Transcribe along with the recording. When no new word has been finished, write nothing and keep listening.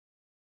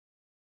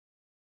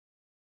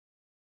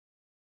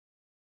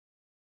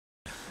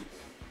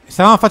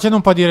Stavamo facendo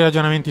un po' di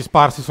ragionamenti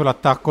sparsi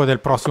sull'attacco del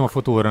prossimo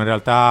futuro, in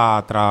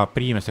realtà tra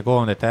prime,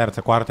 seconde,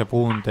 terze, quarte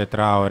punte,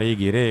 tra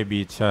Origi,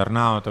 Rebic,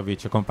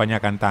 Arnautovic e compagnia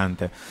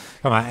cantante.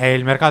 Insomma,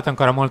 il mercato è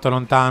ancora molto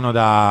lontano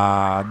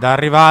da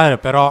arrivare,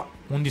 però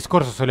un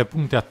discorso sulle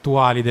punte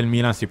attuali del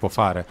Milan si può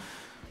fare.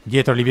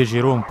 Dietro Olivier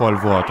Giroud un po' il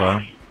vuoto,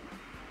 eh.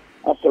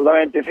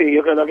 Assolutamente sì,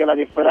 io credo che la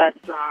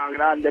differenza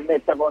grande e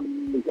netta con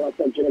la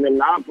stagione del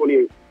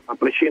Napoli, a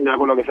prescindere da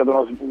quello che è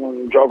stato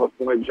un gioco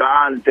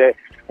spumeggiante,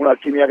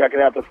 un'alchimia che ha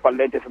creato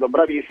Spalletti, è stato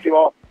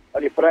bravissimo, la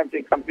differenza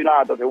in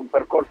campionato che un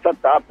percorso a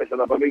tappe è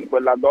stata proprio in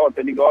quella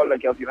dote di gol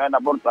che Osimhen ha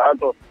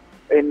portato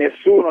e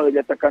nessuno degli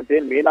attaccanti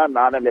del Milan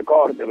ha nelle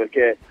corde,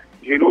 perché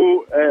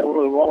Giroud è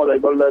uomo dai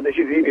gol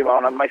decisivi ma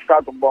non è mai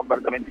stato un bomber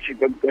da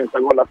 25-30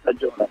 gol a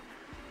stagione.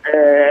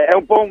 È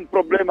un po' un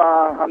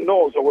problema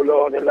annoso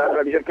quello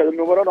della ricerca del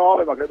numero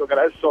 9, ma credo che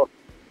adesso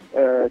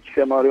ci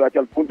siamo arrivati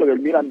al punto che il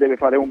Milan deve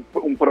fare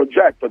un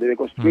progetto, deve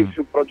costruirsi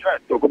un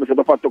progetto, come è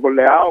stato fatto con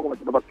Leao, come è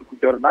stato fatto con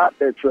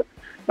Hernandez,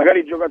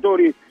 magari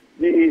giocatori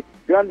di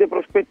grande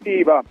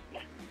prospettiva,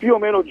 più o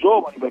meno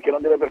giovani, perché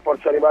non deve per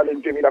forza arrivare nel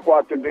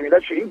 2004 e il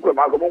 2005,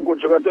 ma comunque un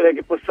giocatore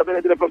che possa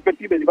avere delle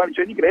prospettive di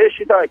margine di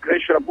crescita e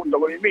crescere appunto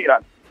con il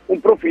Milan. Un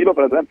profilo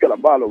per esempio alla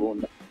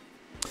Balogun.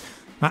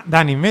 Ma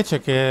Dani, invece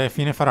che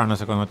fine faranno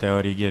secondo te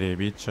Origi e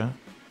Rebic?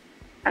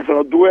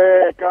 Sono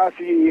due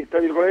casi, tra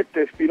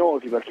virgolette,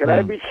 spinosi, perché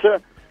Rebic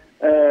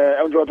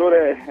è un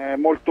giocatore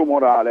molto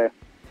morale.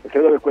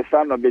 Credo che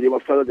quest'anno abbia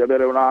dimostrato di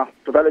avere una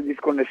totale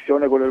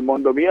disconnessione con il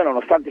mondo Milan,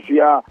 nonostante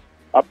sia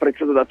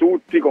apprezzato da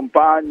tutti,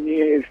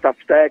 compagni,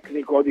 staff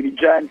tecnico,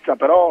 dirigenza,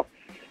 però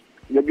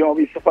gli abbiamo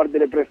visto fare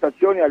delle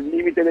prestazioni al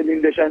limite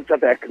dell'indecenza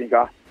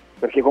tecnica,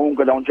 perché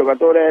comunque da un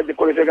giocatore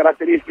con le sue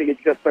caratteristiche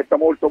ci si aspetta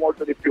molto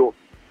molto di più.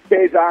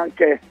 Pesa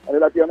anche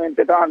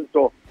relativamente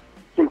tanto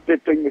sul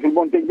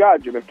monte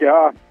ingaggi, perché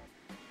ha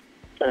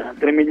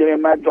 3 milioni e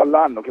mezzo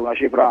all'anno, che è una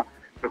cifra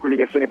per quelli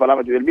che sono i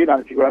parametri del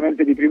Milan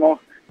sicuramente di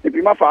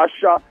prima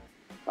fascia.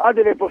 Ha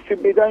delle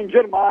possibilità in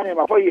Germania,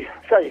 ma poi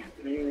sai,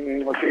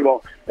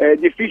 motivo, è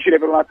difficile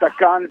per un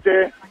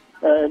attaccante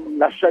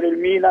lasciare il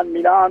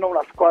Milano,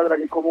 una squadra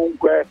che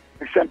comunque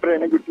è sempre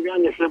negli ultimi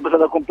anni è sempre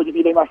stata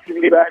competitiva ai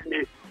massimi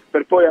livelli,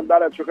 per poi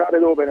andare a giocare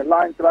dove?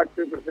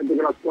 Nell'Eintracht, per esempio,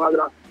 che è una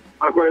squadra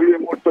a cui lui è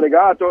molto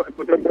legato e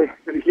potrebbe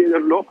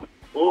richiederlo,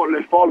 o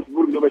nel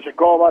Wolfsburg dove c'è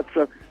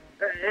Kovac.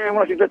 È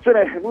una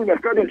situazione, lui il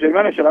mercato in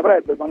Germania ce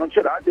l'avrebbe, ma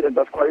ce l'ha,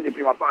 diventa squadra di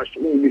prima fascia,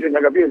 quindi bisogna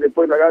capire se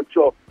poi il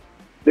ragazzo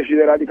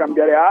deciderà di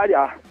cambiare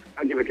aria,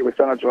 anche perché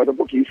quest'anno ha giocato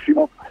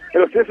pochissimo, e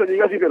lo stesso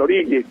dicasi per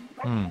Origi.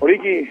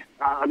 Origi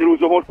ha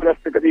deluso molto le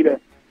aspettative.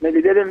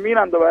 Nell'idea del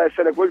Milan doveva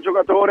essere quel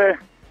giocatore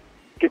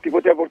che ti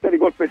poteva portare i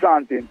gol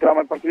pesanti,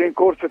 entrava in partita in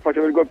corso e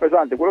faceva il gol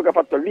pesante, quello che ha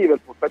fatto a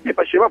Liverpool, per me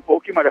faceva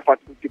pochi ma li ha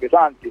fatti tutti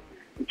pesanti,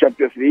 in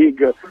Champions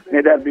League,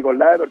 nei derby con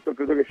l'Everton,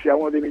 credo che sia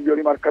uno dei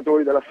migliori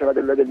marcatori della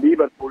storia del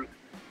Liverpool.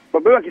 Il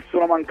problema è che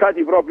sono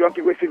mancati proprio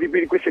anche questi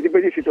tipi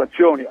di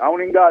situazioni, ha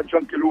un ingaggio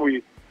anche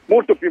lui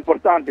molto più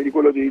importante di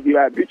quello di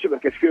Rebic,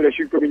 perché sfiora i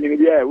 5 milioni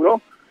di euro,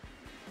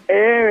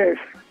 e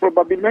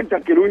probabilmente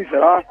anche lui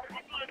sarà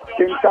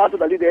tentato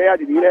dall'idea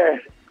di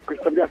dire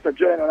questa prima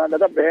stagione non è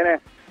andata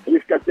bene,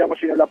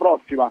 riscattiamoci nella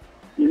prossima.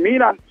 Il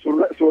Milan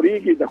su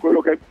Origi, da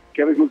quello che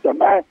risulta a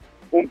me,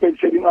 un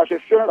pensierino, una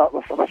cessione la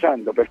sta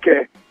facendo,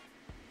 perché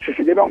se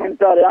si deve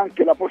aumentare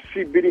anche la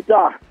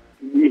possibilità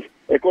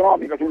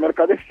economica sul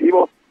mercato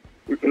estivo,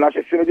 la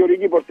cessione di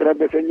Origi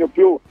porterebbe segno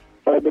più,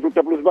 sarebbe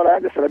tutta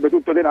plusvalenza, sarebbe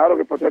tutto denaro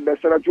che potrebbe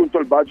essere aggiunto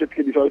al budget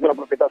che di solito la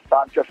proprietà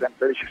stanzia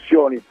sempre le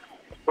cessioni.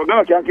 Il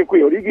problema è che anche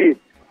qui Origi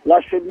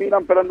lascia il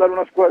Milan per andare a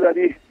una squadra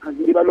di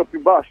livello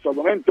più basso. Al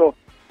momento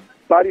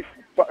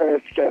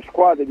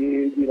squadre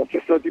dello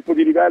stesso tipo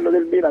di livello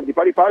del Milan, di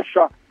pari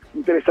fascia,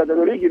 interessate ad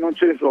Origi non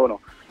ce ne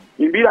sono.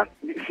 Il Milan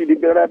si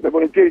libererebbe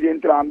volentieri di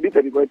entrambi,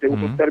 per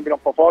un termine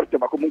un po' forte,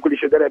 ma comunque li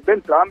cederebbe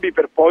entrambi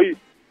per poi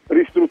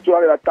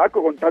ristrutturare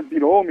l'attacco con tanti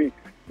nomi,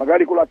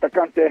 magari con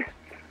l'attaccante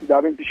da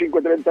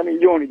 25-30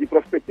 milioni di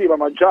prospettiva,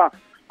 ma già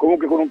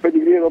comunque con un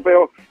pedigree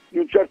europeo di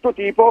un certo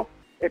tipo,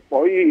 e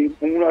poi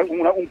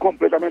un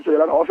completamento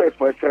della rosa che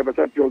può essere per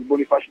esempio il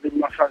Boniface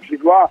di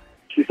Saint-Gillois.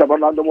 Si sta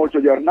parlando molto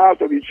di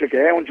Arnautovic,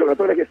 che è un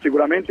giocatore che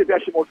sicuramente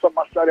piace molto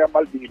ammassare a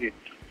Maldini.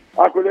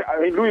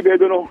 In lui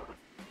vedono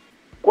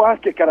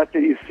qualche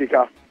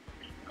caratteristica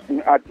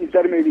in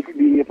termini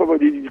proprio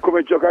di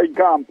come gioca in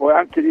campo e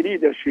anche di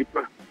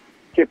leadership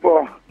che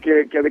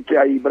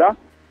ha Ibra.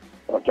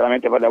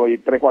 Chiaramente parliamo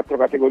di 3-4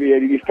 categorie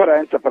di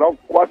differenza, però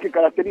qualche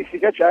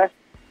caratteristica c'è,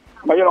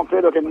 ma io non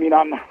credo che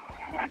Milan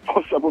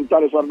possa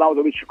puntare su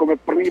Arnautovic come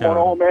primo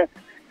nome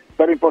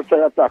per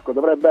rinforzare l'attacco.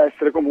 Dovrebbe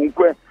essere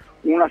comunque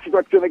una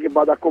situazione che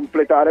vada a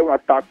completare un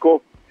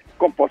attacco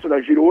composto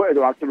da Giroud e da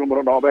un altro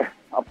numero 9,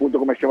 appunto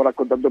come stiamo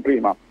raccontando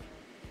prima.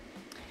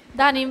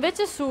 Dani,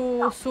 invece su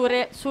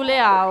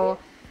Leao,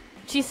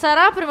 ci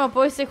sarà prima o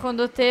poi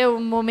secondo te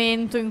un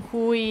momento in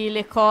cui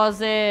le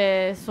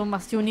cose insomma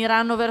si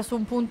uniranno verso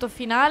un punto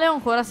finale o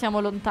ancora siamo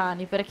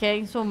lontani? Perché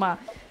insomma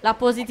la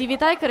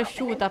positività è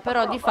cresciuta,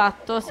 però di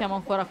fatto siamo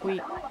ancora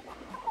qui.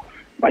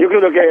 Ma io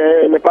credo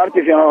che le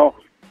parti siano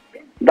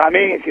da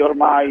mesi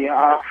ormai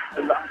a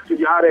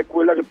studiare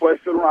quella che può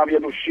essere una via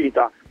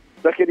d'uscita,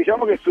 perché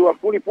diciamo che su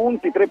alcuni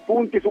punti, 3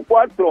 punti su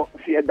 4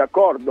 si è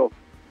d'accordo,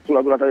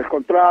 sulla durata del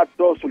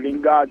contratto,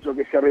 sull'ingaggio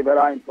che si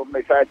arriverà intorno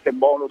ai 7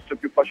 bonus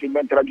più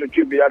facilmente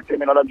raggiungibili, altri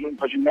meno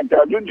facilmente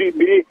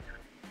raggiungibili,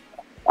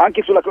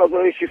 anche sulla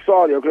clausola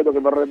rescissoria io credo che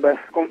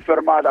verrebbe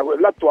confermata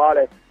quella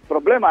attuale. Il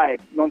problema è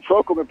non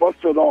so come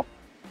possono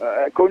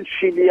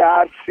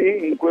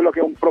conciliarsi in quello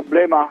che è un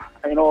problema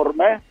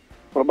enorme,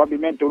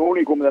 probabilmente un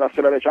unicum della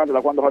storia recente.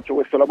 Da quando faccio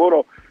questo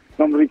lavoro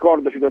non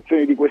ricordo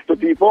situazioni di questo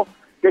tipo,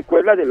 che è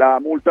quella della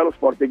multa allo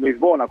Sporting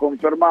Lisbona,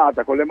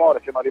 confermata con le more,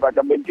 siamo arrivati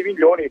a 20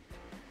 milioni,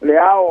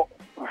 Leao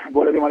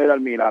vuole rimanere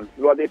al Milan,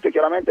 lo ha detto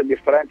chiaramente, a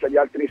differenza di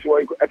altri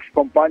suoi ex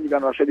compagni che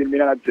hanno lasciato il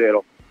Milan a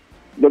zero.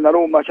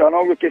 Donnarumma,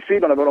 Cialanoglu e Chessy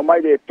non avevano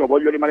mai detto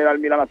voglio rimanere al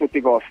Milan a tutti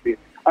i costi,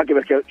 anche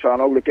perché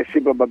Cialanoglu e Chessy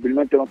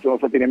probabilmente non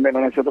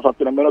è stato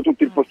fatto nemmeno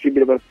tutto il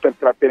possibile per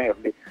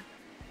trattenerli.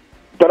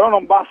 Però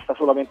non basta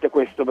solamente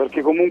questo,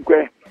 perché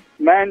comunque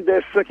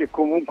Mendes, che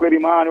comunque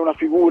rimane una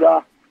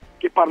figura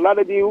che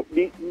parlare di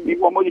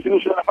uomo di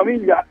fiducia della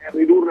famiglia è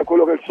ridurre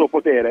quello che è il suo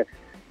potere.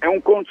 È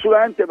un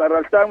consulente, ma in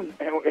realtà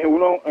è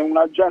un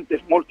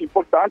agente molto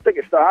importante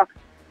che sta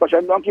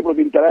facendo anche i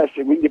propri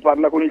interessi, quindi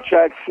parla con il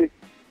Chelsea,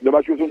 dove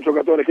ha chiuso un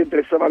giocatore che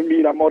interessava al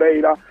Milan,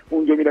 Moreira,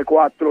 un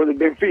 2004 del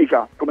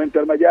Benfica. Come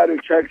intermediario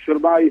il Chelsea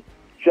ormai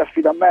si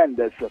affida a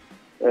Mendes.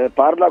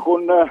 Parla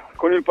con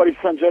il Paris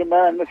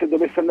Saint-Germain se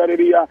dovesse andare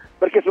via,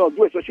 perché sono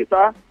due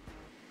società.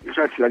 Il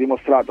Chelsea l'ha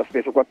dimostrato, ha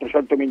speso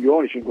 400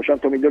 milioni,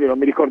 500 milioni, non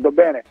mi ricordo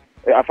bene,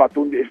 ha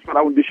fatto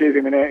sarà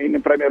 11esimo in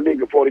Premier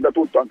League, fuori da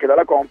tutto, anche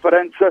dalla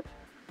Conference,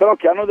 però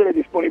che hanno delle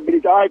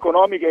disponibilità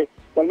economiche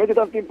talmente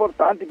tanto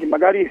importanti che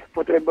magari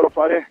potrebbero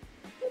fare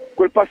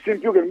quel passo in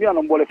più che il Milan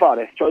non vuole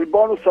fare, cioè il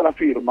bonus alla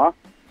firma,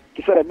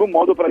 che sarebbe un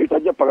modo per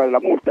aiutargli a pagare la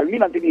multa. Il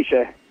Milan ti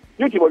dice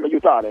io ti voglio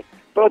aiutare,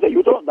 però ti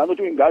aiuto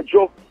dandoti un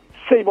ingaggio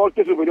 6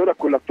 volte superiore a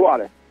quello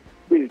attuale,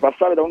 quindi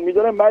passare da 1,5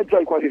 milioni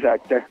ai quasi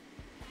 7.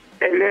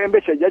 E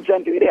invece gli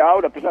agenti di Leao,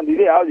 i rappresentanti di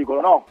Leao dicono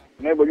no,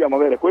 noi vogliamo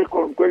avere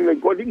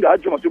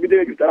quell'ingaggio, ma tu mi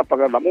devi aiutare a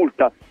pagare la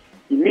multa.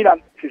 Il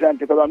Milan si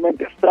sente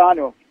totalmente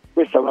estraneo,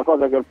 questa è una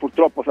cosa che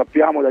purtroppo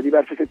sappiamo da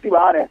diverse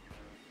settimane.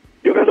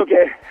 Io credo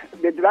che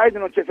deadline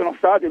non ci sono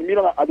stati, il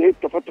Milan ha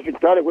detto, ha fatto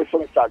filtrare questo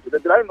messaggio,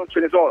 deadline non ce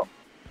ne sono,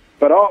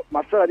 però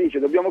Massara dice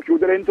dobbiamo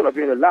chiudere entro la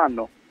fine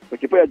dell'anno,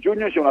 perché poi a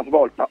giugno c'è una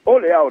svolta, o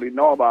Leao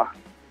rinnova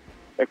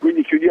e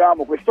quindi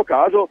chiudiamo questo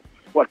caso,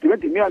 o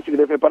altrimenti il Milan si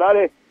deve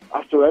preparare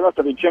a studiare una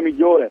strategia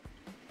migliore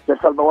per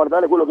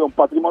salvaguardare quello che è un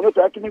patrimonio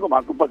tecnico ma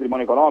anche un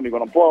patrimonio economico.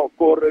 Non può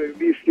correre il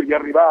rischio di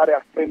arrivare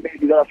a 3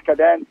 mesi dalla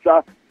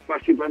scadenza,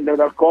 farsi prendere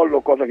dal collo,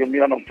 cosa che il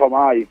Milan non fa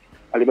mai.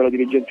 A livello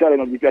dirigenziale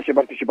non gli piace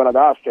partecipare ad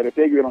aste.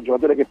 Retegui era un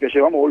giocatore che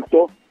piaceva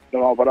molto, ne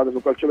avevamo parlato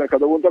su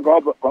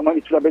calciomercato.com, quando ho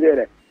iniziato a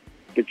vedere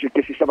che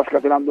si stava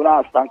scatenando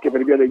un'asta anche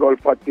per via dei gol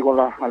fatti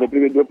alle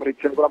prime 2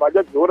 apparizioni con la maglia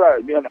azzurra,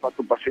 il Milan ha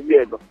fatto un passo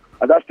indietro,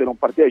 ad aste non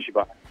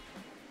partecipa.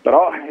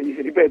 Però,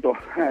 ripeto,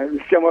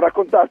 stiamo a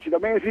raccontarci da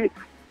mesi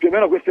più o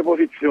meno queste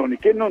posizioni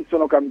che non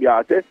sono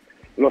cambiate.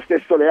 Lo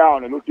stesso Leao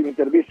nell'ultima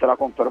intervista l'ha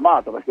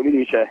confermato, perché lui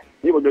dice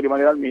io voglio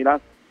rimanere al Milan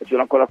e ci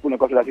sono ancora alcune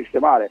cose da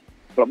sistemare.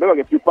 Il problema è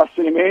che più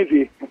passano i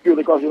mesi, più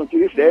le cose non si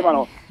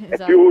sistemano e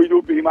più i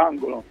dubbi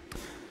rimangono.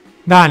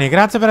 Dani,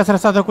 grazie per essere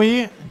stato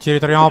qui, ci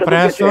ritroviamo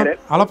presto,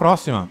 alla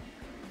prossima.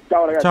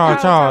 Ciao ragazzi.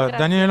 Ciao.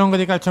 Daniele Longo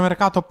di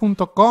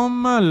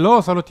calciomercato.com,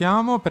 lo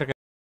salutiamo perché